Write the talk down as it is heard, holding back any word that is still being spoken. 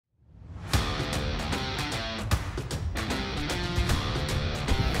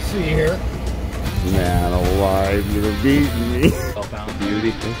see here. Man alive, you're beating me. Southbound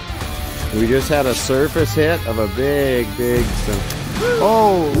beauty. We just had a surface hit of a big.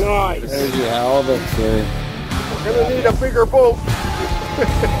 Oh, nice. There's your halibut, sir. We're gonna need a bigger boat.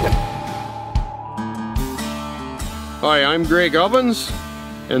 Hi, I'm Greg Ovens,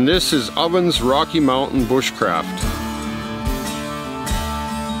 and this is Ovens Rocky Mountain Bushcraft.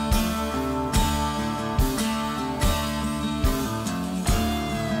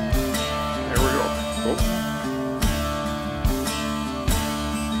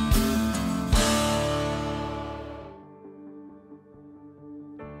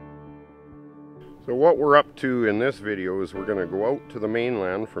 So what we're up to in this video is we're going to go out to the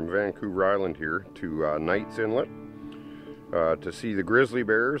mainland from Vancouver Island here to Knight's Inlet to see the grizzly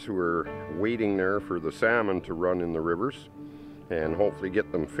bears who are waiting there for the salmon to run in the rivers and hopefully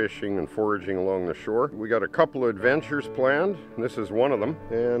get them fishing and foraging along the shore. We got a couple of adventures planned, and this is one of them,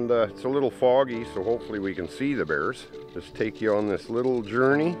 and it's a little foggy, so hopefully we can see the bears. Just take you on this little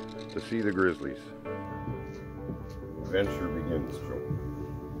journey to see the grizzlies. Adventure begins, Joe.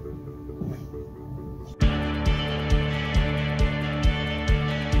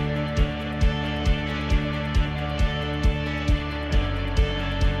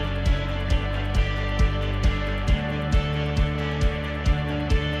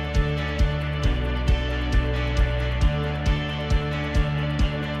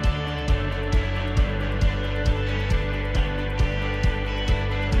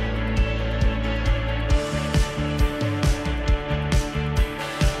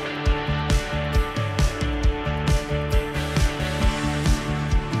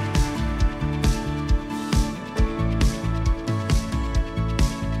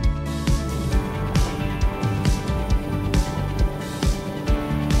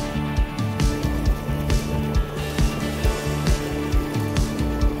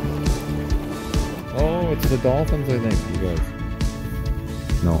 It's the Dolphins, I think, you guys.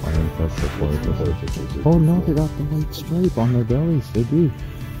 No, I think that's the porpoise. Oh no, they got the white stripe on their bellies. They do.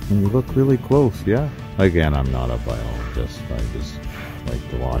 And you look really close, yeah. Again, I'm not a biologist. I just like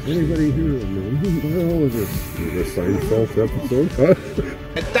to watch. Anybody here that knows the Seinfeld episode?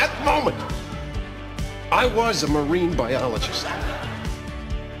 At that moment, I was a marine biologist.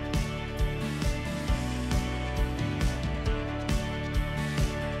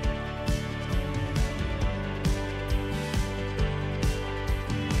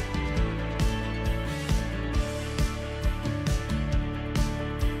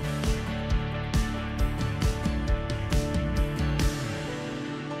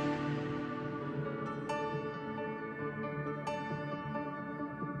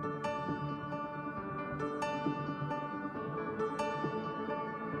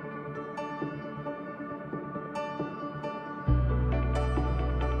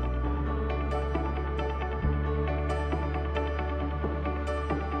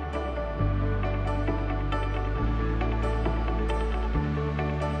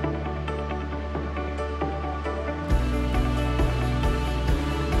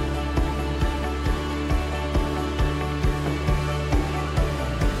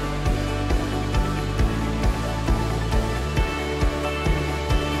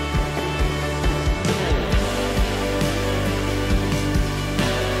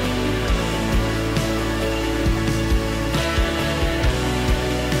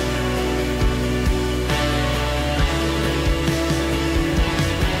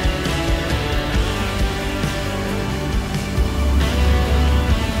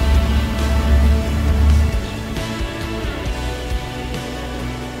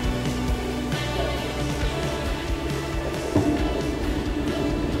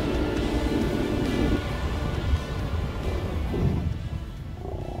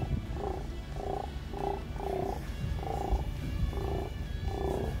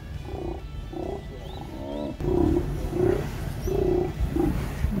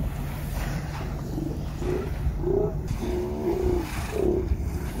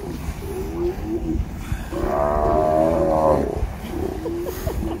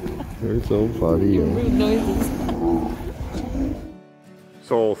 They're so funny. Rude noises.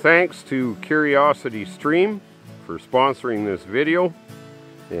 So thanks to Curiosity Stream for sponsoring this video,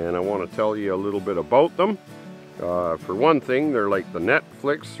 and I want to tell you a little bit about them. For one thing, they're like the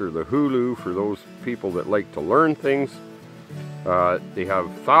Netflix or the Hulu for those people that like to learn things. They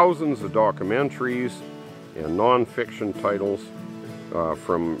have thousands of documentaries and non-fiction titles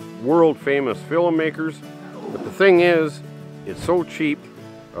from world-famous filmmakers. But the thing is, it's so cheap.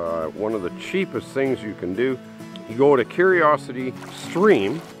 One of the cheapest things you can do, you go to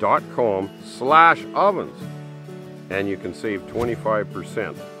curiositystream.com/ovens and you can save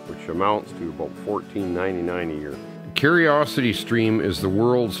 25%. which amounts to about $14.99 a year. Curiosity Stream is the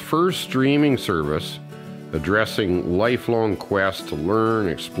world's first streaming service addressing lifelong quests to learn,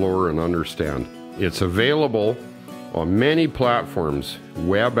 explore, and understand. It's available on many platforms: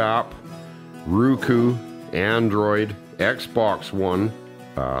 web app, Roku, Android, Xbox One,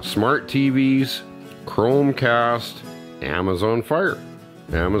 smart TVs, Chromecast, Amazon Fire,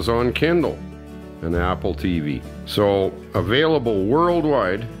 Amazon Kindle, and Apple TV. So available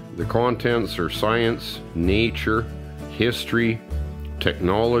worldwide. The contents are science, nature, history,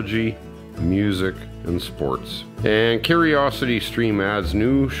 technology, music, and sports. And Curiosity Stream adds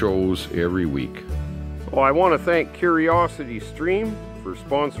new shows every week. Well, I want to thank Curiosity Stream for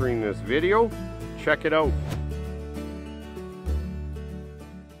sponsoring this video. Check it out.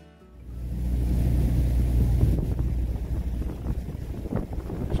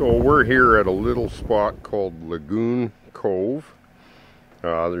 So we're here at a little spot called Lagoon Cove.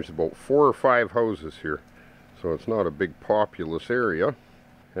 There's about 4 or 5 houses here, so it's not a big populous area,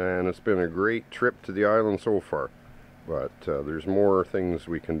 and it's been a great trip to the island so far, but there's more things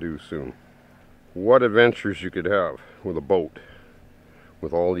we can do soon. What adventures you could have with a boat,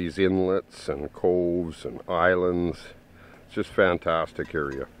 with all these inlets and coves and islands. It's just fantastic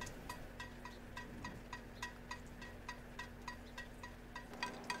area.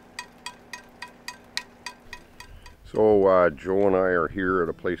 So Joe and I are here at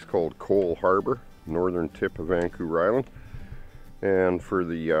a place called Cole Harbor, northern tip of Vancouver Island. And for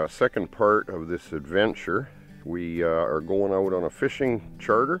the second part of this adventure, we are going out on a fishing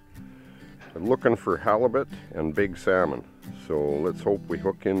charter, looking for halibut and big salmon. So let's hope we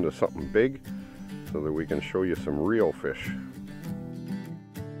hook into something big so that we can show you some real fish.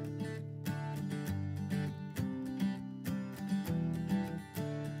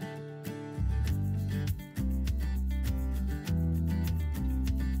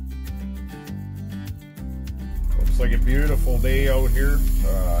 Like a beautiful day out here.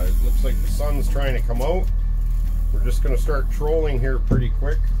 It looks like the sun's trying to come out. We're just going to start trolling here pretty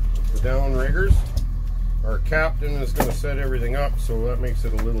quick with the downriggers. Our captain is going to set everything up, so that makes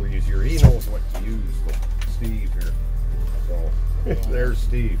it a little easier. He knows what to use, Steve here. So there's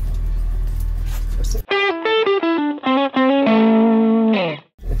Steve.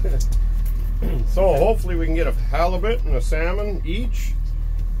 So hopefully we can get a halibut and a salmon each,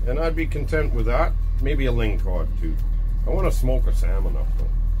 and I'd be content with that. Maybe a Ling Cod too. I want to smoke a salmon up though.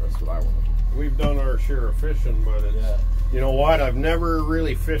 That's what I want to do. We've done our share of fishing, but it's, you know what? I've never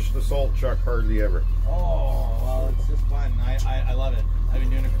really fished the salt chuck, hardly ever. Oh, well, it's just fun. I love it. I've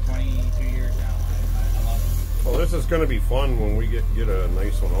been doing it for 22 years now. I love it. Well, this is going to be fun when we get a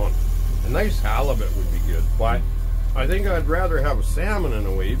nice one on. A nice halibut would be good, but I think I'd rather have a salmon in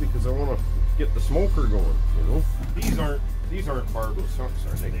a way because I want to get the smoker going. You know, these aren't barbless hooks,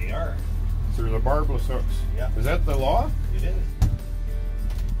 are they? They are. So they're the barbless hooks. Yeah. Is that the law? It is.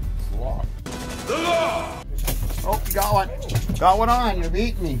 It's the law. The law! Oh, you got one. Got one on. You're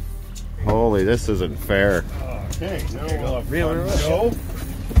beating me. Holy, this isn't fair. Okay, now we'll have fun.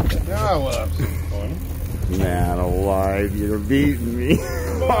 Now we'll have some fun. Man alive, you're beating me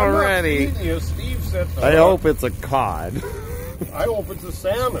already. I'm not beating you. Steve said the I hope it's a cod. I hope it's a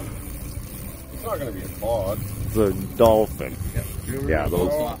salmon. It's not going to be a cod. It's a dolphin. Yeah,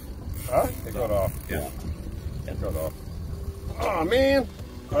 those. Huh? They got off. Yeah. They got off. Oh man!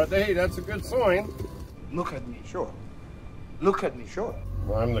 But hey, that's a good sign. Look at me, sure. Look at me, sure.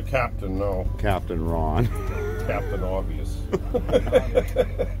 Well, I'm the captain now. Captain Ron. Captain Obvious.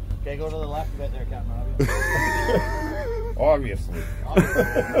 Okay, go to the left a bit there, Captain Obvious. Obviously.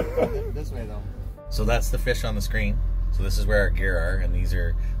 This way though. So that's the fish on the screen. So this is where our gear are, and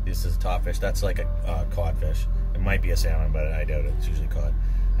this is top fish. That's like a codfish. It might be a salmon, but I doubt it. It's usually cod.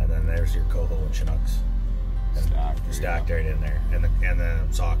 And then there's your coho and chinooks, stacked right in there, and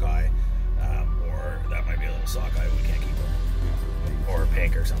then sockeye, or that might be a little sockeye. We can't keep them, or a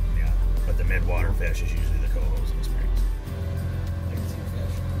pink or something. Yeah, but the midwater fish is usually the cohos in the springs. I can see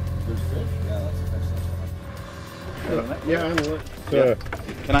fish. There's fish. Yeah, that's a fish.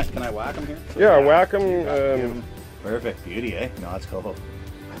 Yeah. Can I whack them here? Yeah, whack them. Perfect. Beauty, eh? No, it's coho.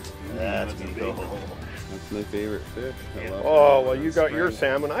 That's beauty coho. That's my favorite fish. I love Oh, well, you got your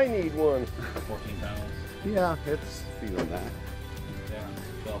salmon. I need one. 14 pounds. Yeah, it's feeling that. Yeah,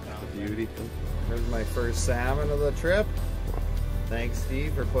 12 pounds. Beauty. There's my first salmon of the trip. Thanks,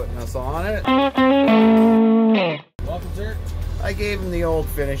 Steve, for putting us on it. Welcome, sir. I gave him the old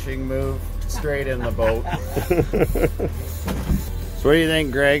finishing move, straight in the boat. So what do you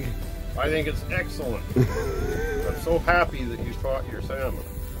think, Greg? I think it's excellent. I'm so happy that you caught your salmon.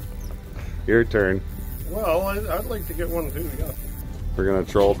 Your turn. Well, I'd like to get one too, yeah. We're gonna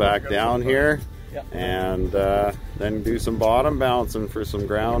troll back down here, Yep. and then do some bottom bouncing for some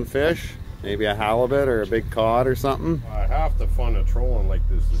ground fish, maybe a halibut or a big cod or something. Half the fun of trolling like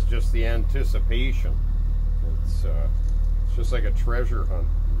this is just the anticipation. It's just like a treasure hunt.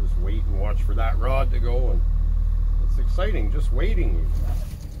 You just wait and watch for that rod to go, and it's exciting just waiting.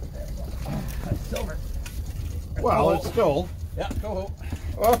 That's silver. Well, it's still. Yeah, go.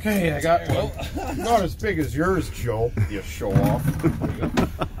 Okay, I got one. Not as big as yours, Joe. You show off.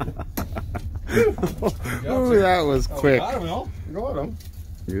 Ooh, that was quick. Got him, no? Got him.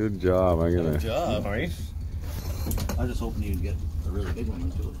 Good job. I'm gonna. Good job. Nice. I was just hoping you'd get a really big one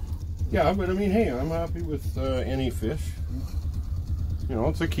into it. Yeah, but I mean, hey, I'm happy with any fish. You know,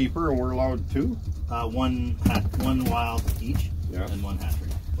 it's a keeper, and we're allowed two. One wild each, Yeah. and one hatchery.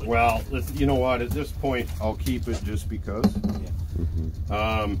 Well, you know what? At this point, I'll keep it just because.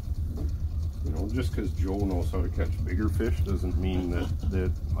 Yeah. You know, just because Joe knows how to catch bigger fish doesn't mean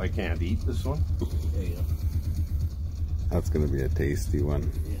that I can't eat this one. There you go. That's gonna be a tasty one.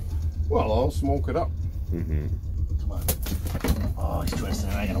 Yeah. Well, I'll smoke it up. Mm-hmm. Come on. Oh, he's twisting.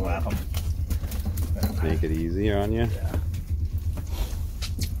 I gotta whap him. Make it easier on you. Yeah.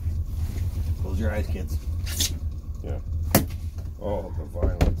 Close your eyes, kids. Yeah. Oh, the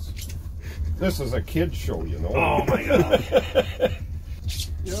violence. This is a kid's show, you know. Oh my god.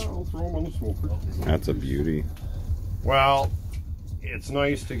 Yeah, I'll throw them on the smoker. That's a beauty. Well, it's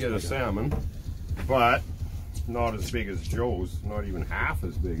nice to get a salmon, but not as big as Joe's. Not even half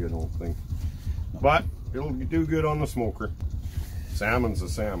as big, I don't think. But it'll do good on the smoker. Salmon's a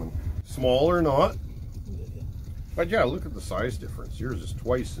salmon. Small or not. But yeah, look at the size difference. Yours is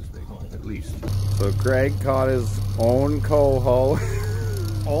twice as big, at least. So Craig caught his own coho.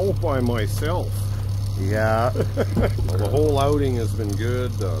 All by myself. Yeah. Well, the whole outing has been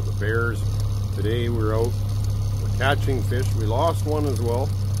good. The bears, today we're out. We're catching fish. We lost one as well.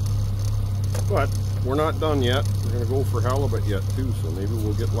 But we're not done yet. We're going to go for halibut yet too, so maybe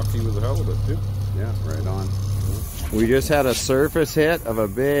we'll get lucky with the halibut too. Yeah, right on. We just had a surface hit of a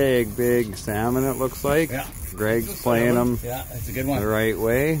big salmon, it looks like. Yeah. Greg's playing them Yeah, that's a good one. the right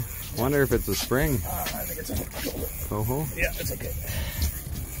way. Wonder if it's a spring. I think it's a Coho? Yeah, it's okay.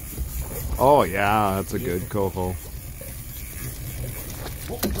 Oh yeah, that's a good coho.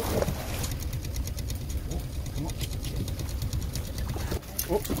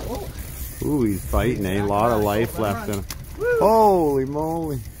 Ooh, he's fighting, eh? A lot of life left in him. Holy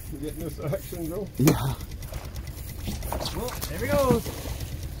moly. You getting this action, Joe? Yeah. There he goes.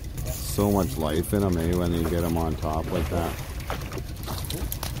 So much life in him, eh, when you get him on top like that.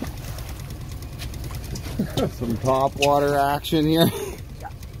 Some top water action here.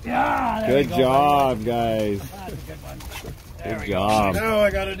 Yeah, Good job, guys. That's a good one. Good job. Now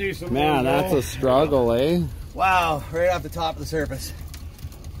I got to do some Man, more, that's Joe. a struggle, eh? Wow, right off the top of the surface.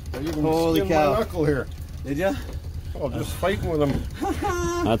 You can Holy skin cow. my knuckle here. Did ya? Oh, just fighting with him.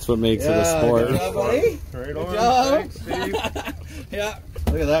 That's what makes it a sport. Good job, buddy. Right Good on. job. Thanks, Steve. Yeah.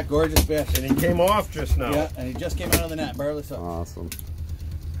 Look at that gorgeous fish. And he came off just now. Yeah, and he just came out of the net, barely so. Awesome.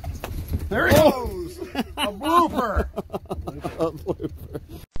 There he goes. A blooper.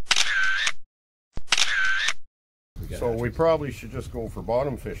 So we probably should just go for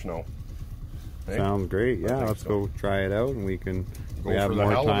bottom fish now. Hey? Sounds great. Yeah, think let's so. go try it out, and we can. We have for the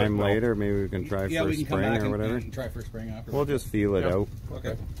more halibut time now. later. Maybe we can try Yeah, for we can come spring back or whatever. and try for spring after. We'll just feel it Yeah. out.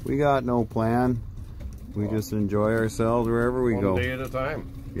 Okay. We got no plan. We just enjoy ourselves wherever we One go. day at a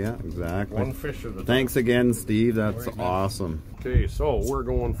time. Yeah, exactly. One fish at a time. Thanks again, Steve. That's Alright, man. awesome. Okay, so we're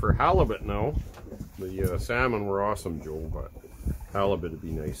going for halibut now. The salmon were awesome, Joe, but halibut would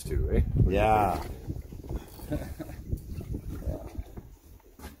be nice too, eh? What do you Yeah. think?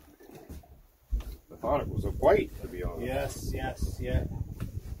 I thought it was a white, to be honest. Yes, yeah.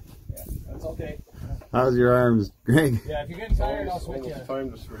 Yeah, that's okay. How's your arms, Greg? Yeah, if you're getting tired, I'll switch you. Almost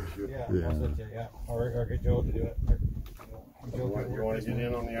time to switch you. Yeah, Yeah. I'll switch you, yeah. Or get Joe to do it. You want to get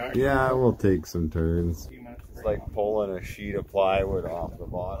in on the action? Yeah, we'll take some turns. Few minutes. It's like pulling a sheet of plywood off the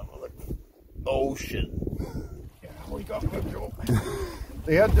bottom of the ocean. Yeah, we got good, Joe.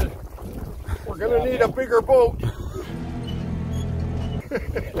 They had to. We're gonna need a bigger boat. I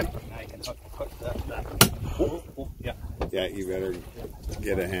can hook that. Yeah. Yeah, you better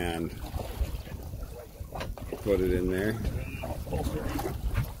get a hand. Put it in there.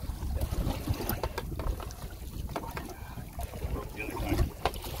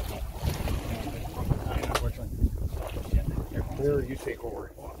 Here, you take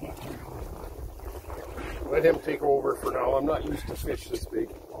over. Let him take over for now. I'm not used to fish this big.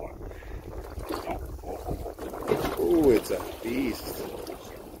 Oh, it's a beast.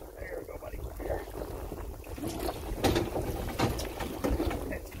 There we go, buddy.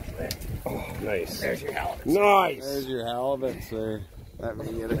 Nice. There's your halibut. Nice. There's your halibut, sir. Let me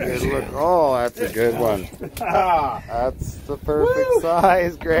get a good look. Oh, that's a good one. That's the perfect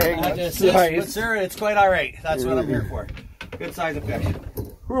size, Greg. But sir, it's quite all right. That's what I'm here for. Good size of fish.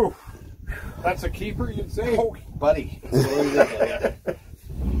 Whew. That's a keeper, you'd say? Oh, buddy.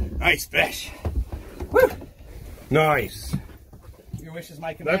 Nice fish. Woo. Nice. Your wish is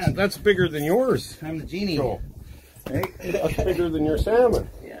my command. That's bigger than yours. I'm the genie. So, Right? that's bigger than your salmon.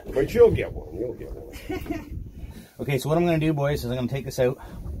 Yeah. But you'll get one. You'll get one. Okay, so what I'm going to do, boys, is I'm going to take this out.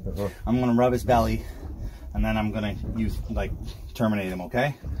 I'm going to rub his belly, and then I'm going to use, like, terminate him,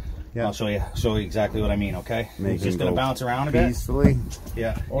 okay? Yeah. I'll show you exactly what I mean, okay? Make He's just him going to go bounce around a bit. Peacefully.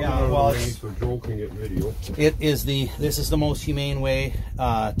 Yeah. Yeah. Well, so Joel can get video. this is the most humane way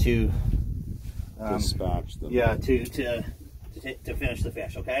to Dispatch them. yeah, to finish the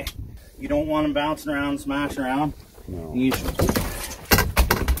fish, okay? You don't want them bouncing around, smashing around. No. You use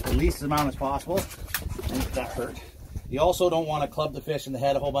the least amount as possible. And that hurt. You also don't want to club the fish in the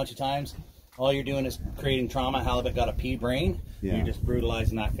head a whole bunch of times. All you're doing is creating trauma. Halibut got a pea brain. Yeah. You're just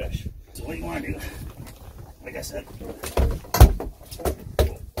brutalizing that fish. So what do you want to do? Like I said.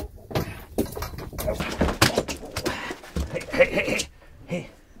 Hey.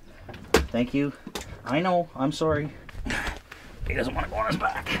 Thank you. I know. I'm sorry. He doesn't want to go on his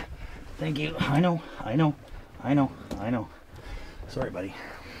back. Thank you. I know. Sorry, buddy.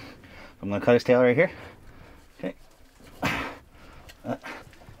 I'm going to cut his tail right here. Okay.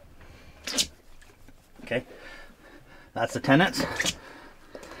 Okay. That's the tenets.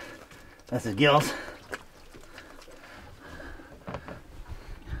 That's his gills.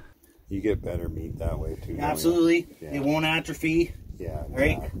 You get better meat that way too. Absolutely. Yeah. It won't atrophy. Yeah,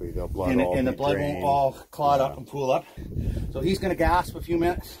 Right? exactly. The blood And the blood won't all clot up and pool up. So he's going to gasp a few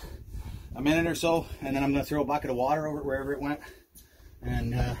minutes, a minute or so, and then I'm going to throw a bucket of water over it wherever it went.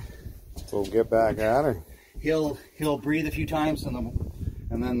 And So get back at her. he'll breathe a few times, and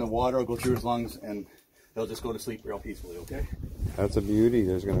then the water will go through his lungs, and he'll just go to sleep real peacefully, okay? That's a beauty.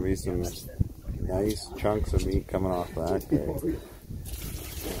 There's going to be some nice chunks of meat coming off that. Greg.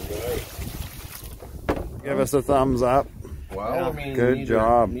 Give us a thumbs up. Well, I mean, Good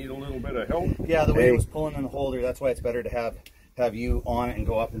job. Need a little bit of help. Yeah, the way it was pulling in the holder, that's why it's better to have you on it and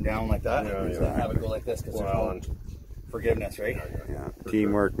go up and down like that. Yeah, Instead of have it go like this, because there's no forgiveness, right? Yeah.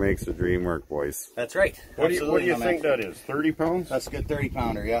 Teamwork makes the dream work, boys. That's right. What do you my think man. that is? 30 pounds? That's a good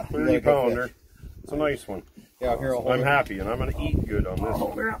 30-pounder, yeah. 30 pounder. It's a nice one. Yeah, here, I'll hold I'm it. happy, and I'm going to eat good on this Oh,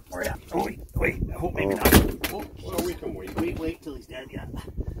 one. where at? Oh, wait. Oh, maybe not. Oh, Well, we can wait. wait till he's dead, yeah.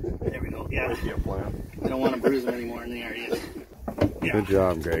 There we go, yeah. Might be a plan. I don't want to bruise him anymore than he already is. Yeah. Good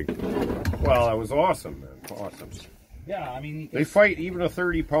job, Greg. Well, that was awesome, man. Awesome. Yeah, I mean... They fight. Even a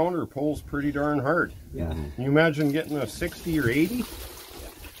 30 pounder pulls pretty darn hard. Yeah. Can you imagine getting a 60 or 80?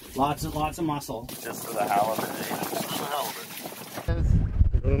 Lots of muscle. Just for the halibut.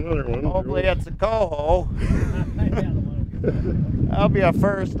 Got another one. Hopefully it's a coho. That'll be a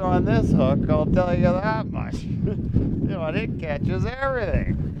first on this hook, I'll tell you that much. You know, it catches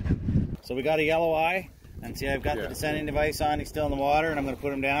everything. So we got a yellow eye, and see I've got the descending device on, he's still in the water, and I'm going to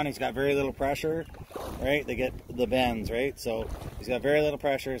put him down. He's got very little pressure, right? They get the bends, right? So he's got very little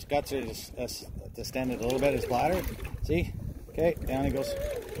pressure, his guts are just distended a little bit, his bladder. See? Okay, down he goes.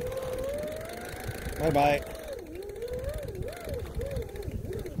 Bye-bye.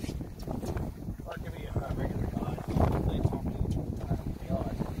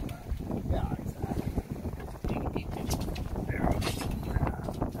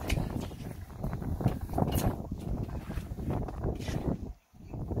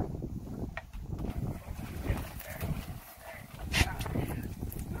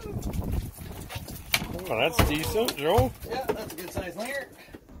 Oh, that's decent, Joe. Yeah, that's a good size linger.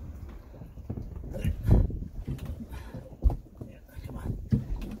 Yeah, come on.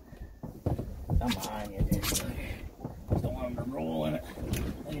 I'm behind you, dude. Just don't want him to roll in it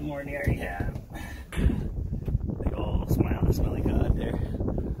any more than he already have. Big old smile, smelly cod there.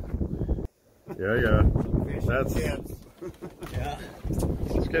 Yeah. That's Yeah.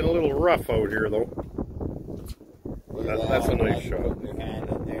 it's getting a little rough out here, though. That's a nice shot. Put your hand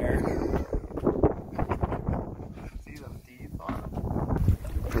in there. See them teeth on them?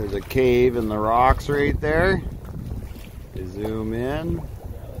 There's a cave in the rocks right there. You zoom in. Yeah,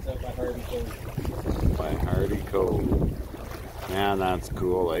 that's out by Harvey Cove. By Hardy Cove. Man, that's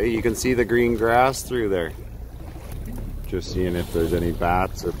cool. Hey, you can see the green grass through there. Just seeing if there's any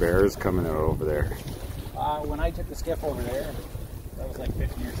bats or bears coming out over there. When I took the skiff over there, that was like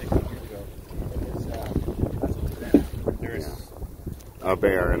 15 or 16 years ago. It was, that's what was there. There's A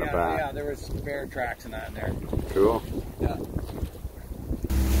bear and a yeah, bat. yeah, there was bear tracks and that in there. Cool. Yeah.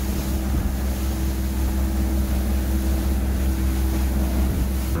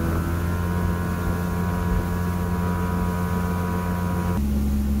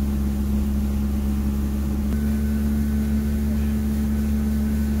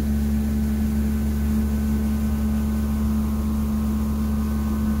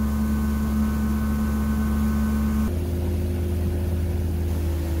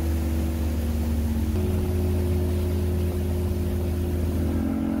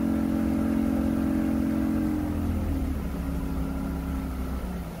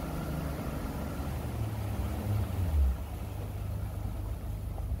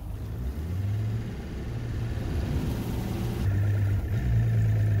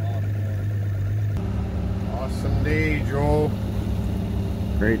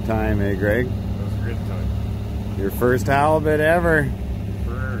 good time, eh, Greg? It was a good time. Your first halibut ever.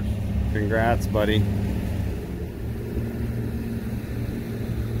 First. Congrats, buddy.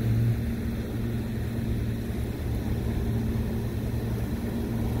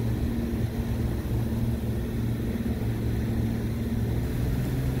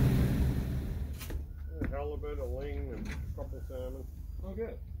 A halibut, a ling, and a couple salmon. Oh,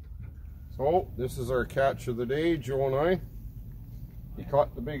 good. So, this is our catch of the day, Joe and I. He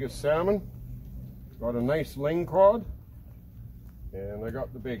caught the biggest salmon. Got a nice ling cod. And I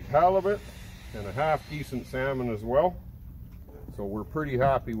got the big halibut and a half decent salmon as well. So we're pretty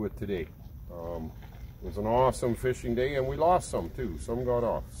happy with today. It was an awesome fishing day, and we lost some too. Some got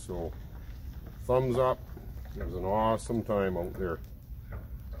off. So thumbs up. It was an awesome time out there.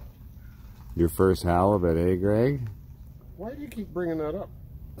 Your first halibut, eh, Greg? Why do you keep bringing that up?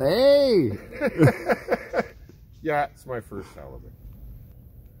 Hey! Yeah, it's my first halibut.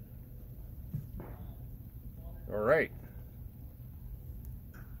 All right.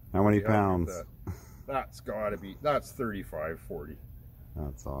 How many Yeah, pounds? That's gotta be, that's 35, 40.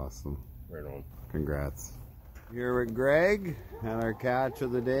 That's awesome. Right on. Congrats. Here with Greg and our catch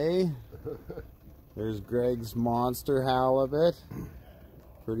of the day. There's Greg's monster halibut.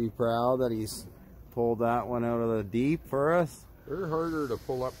 Pretty proud that he's pulled that one out of the deep for us. They're harder to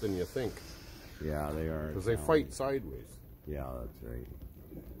pull up than you think. Yeah, they are. Because they fight sideways. Yeah, that's right.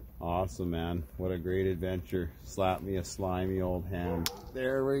 Awesome, man. What a great adventure. Slap me a slimy old hand.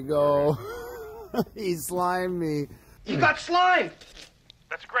 There we go. He slimed me. You got slime!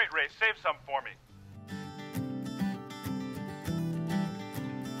 That's great, Ray. Save some for me.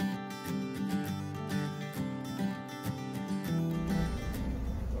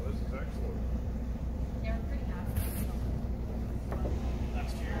 Oh, this is excellent.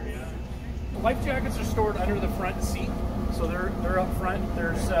 Life jackets are stored under the front seat, so they're up front.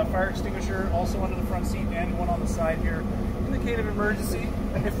 There's a fire extinguisher also under the front seat and one on the side here. In the case of emergency,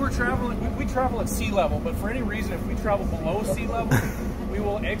 if we're traveling, we travel at sea level, but for any reason, if we travel below sea level, we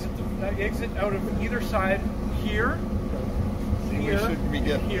will exit out of either side here, here,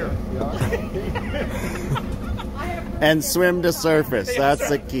 here. And swim to surface. That's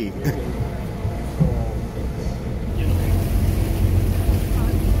the key.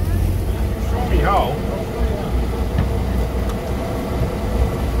 Show me how.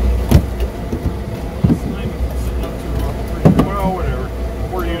 Well, whatever.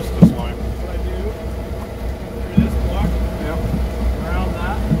 We're used to slime. What I do, through this block, around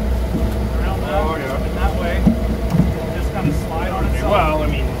that, Oh, yeah. and that way, it'll just kind of slide on itself. Well, I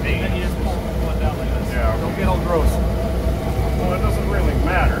mean, And then you just pull it down like this. Yeah. Don't get all gross. Well, it doesn't really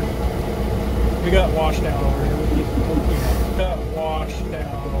matter. We got wash down over here. We got wash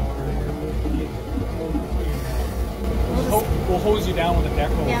down over here. We'll hose you down with a deck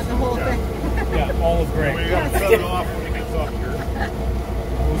hose. Yeah, the whole thing. Yeah, all of Greg. Well, you gotta set it off when it gets up here.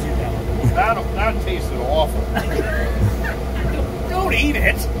 Hose you down. That tasted awful. Don't eat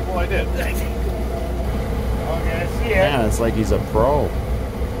it. Well, I did. Okay, see it. Yeah, it's like he's a pro.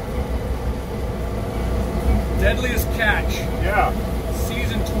 Deadliest Catch, Yeah.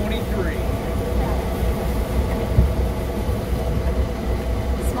 season 23.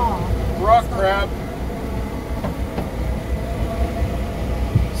 Small. Rock crab.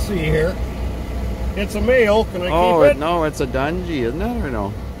 See here. It's a male. Can I Oh, keep it? no, it's a dungy, isn't it, or no?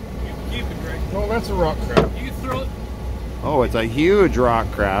 You can keep it, Greg. No, that's a rock crab. You can throw it. Oh, it's a huge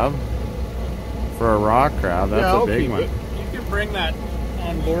rock crab. For a rock crab, that's Yeah, a I'll big keep one. it. You can bring that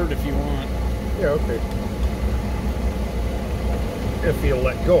on board if you want. Yeah, okay. If you'll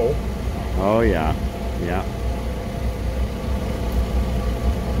let go. Oh, yeah. Yeah.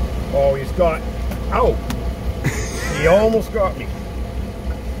 Oh, he's got. Ow! He almost got me.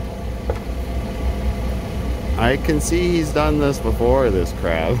 I can see he's done this before, this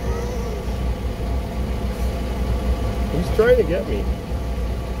crab. He's trying to get me.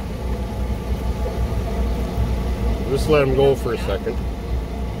 Just let him go for a second.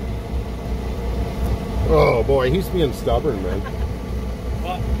 Oh boy, he's being stubborn, man.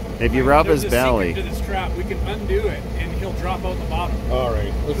 Well, If you rub there's his a belly. secret to this trap. We can undo it, and he'll drop out the bottom. All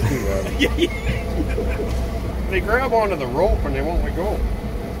right, let's do that. They grab onto the rope and they won't let go.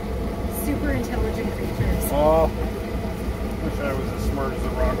 Super intelligent creatures. Oh, wish I was as smart as a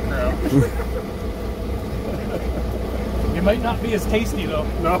rock crab. It might not be as tasty though.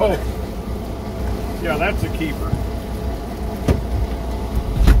 No. Yeah, that's a keeper.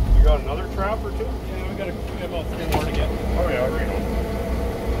 You got another trap or two? Yeah, we got about 3 more to get. Oh yeah, right on.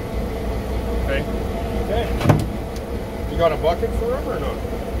 Okay. Okay. You got a bucket for him or not?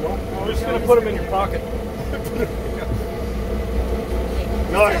 We're just gonna put them in your pocket.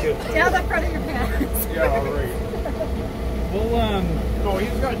 Not good. Down the front of your pants. Yeah, all right. Well, No,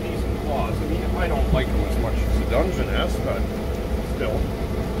 he's got decent claws. I mean, I don't like him as much as the Dungeness, but still.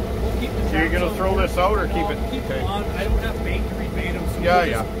 we'll keep the So you're gonna traps throw on. this out or keep Well, it? Keep Okay. it on. I don't have bait to rebait them, so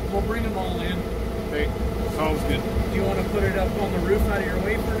Yeah, we'll bring them all in. Okay, sounds good. Do you want to put it up on the roof out of your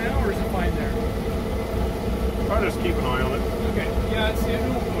way for now, or is it fine there? I'll just keep an eye on it. Okay. Yeah, it's it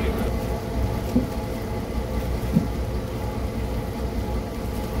won't go anywhere.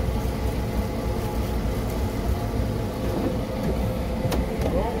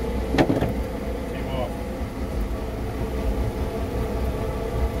 Came off.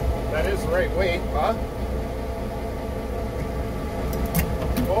 That is the right weight, huh?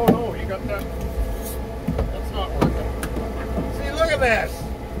 Oh no, you got that. That's not working. See, look at this.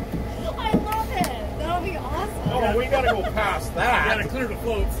 I love it. That'll be awesome. Oh, we gotta go past that. Gotta clear the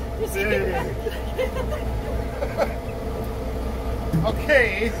floats.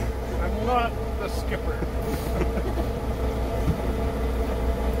 Okay, I'm not the skipper.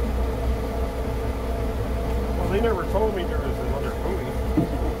 Well, they never told me there was another buoy.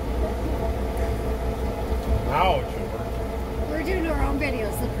 Now it should work. We're doing our own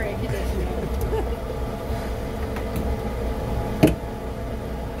videos, the Craig edition.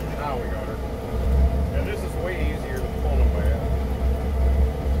 Now we got her. Yeah, this is way easier than pulling by hand.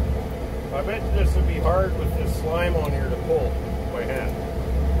 I bet this would be hard with this slime on here to pull by hand.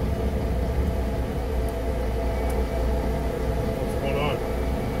 What's going on?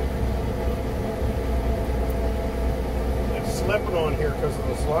 It's slipping on here because of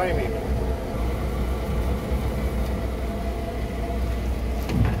the slime even.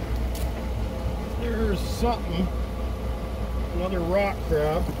 There's something. Another rock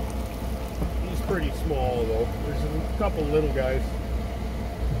crab. He's pretty small though. There's a couple little guys.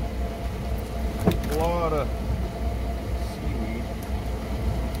 A lot of seaweed.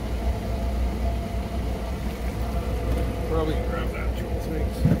 Probably grab that jewel.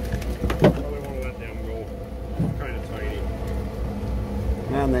 Thanks. Probably want to let them go. Kind of tiny.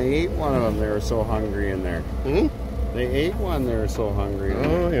 Man, they ate one of them. They were so hungry in there. Hmm? They ate one. They were so hungry.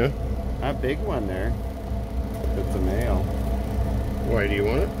 Oh yeah. That big one there. It's a male. Why do you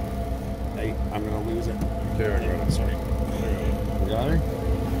want it? Hey, I'm gonna lose it. Okay, I got it. Sorry. You got her?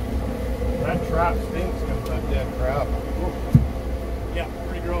 That trap stinks because of that dead crab. Yeah,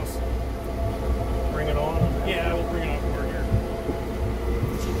 pretty gross. Bring it on. Yeah, we'll bring it up over here.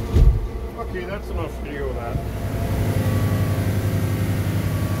 Okay, that's enough video of that.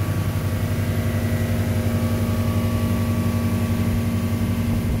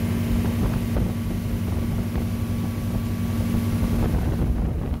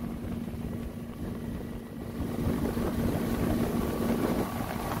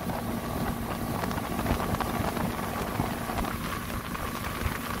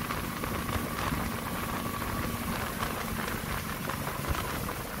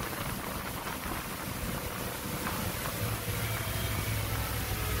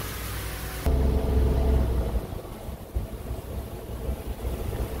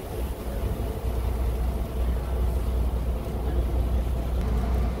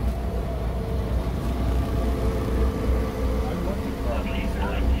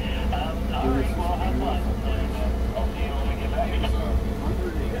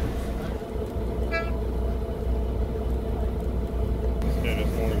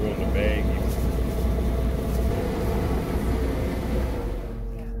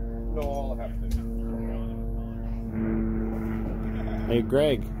 Hey,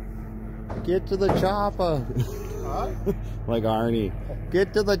 Greg, get to the chopper. Huh? Like Arnie.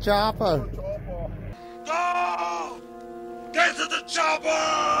 Get to the chopper. Go! Get to the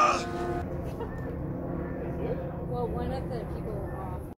chopper!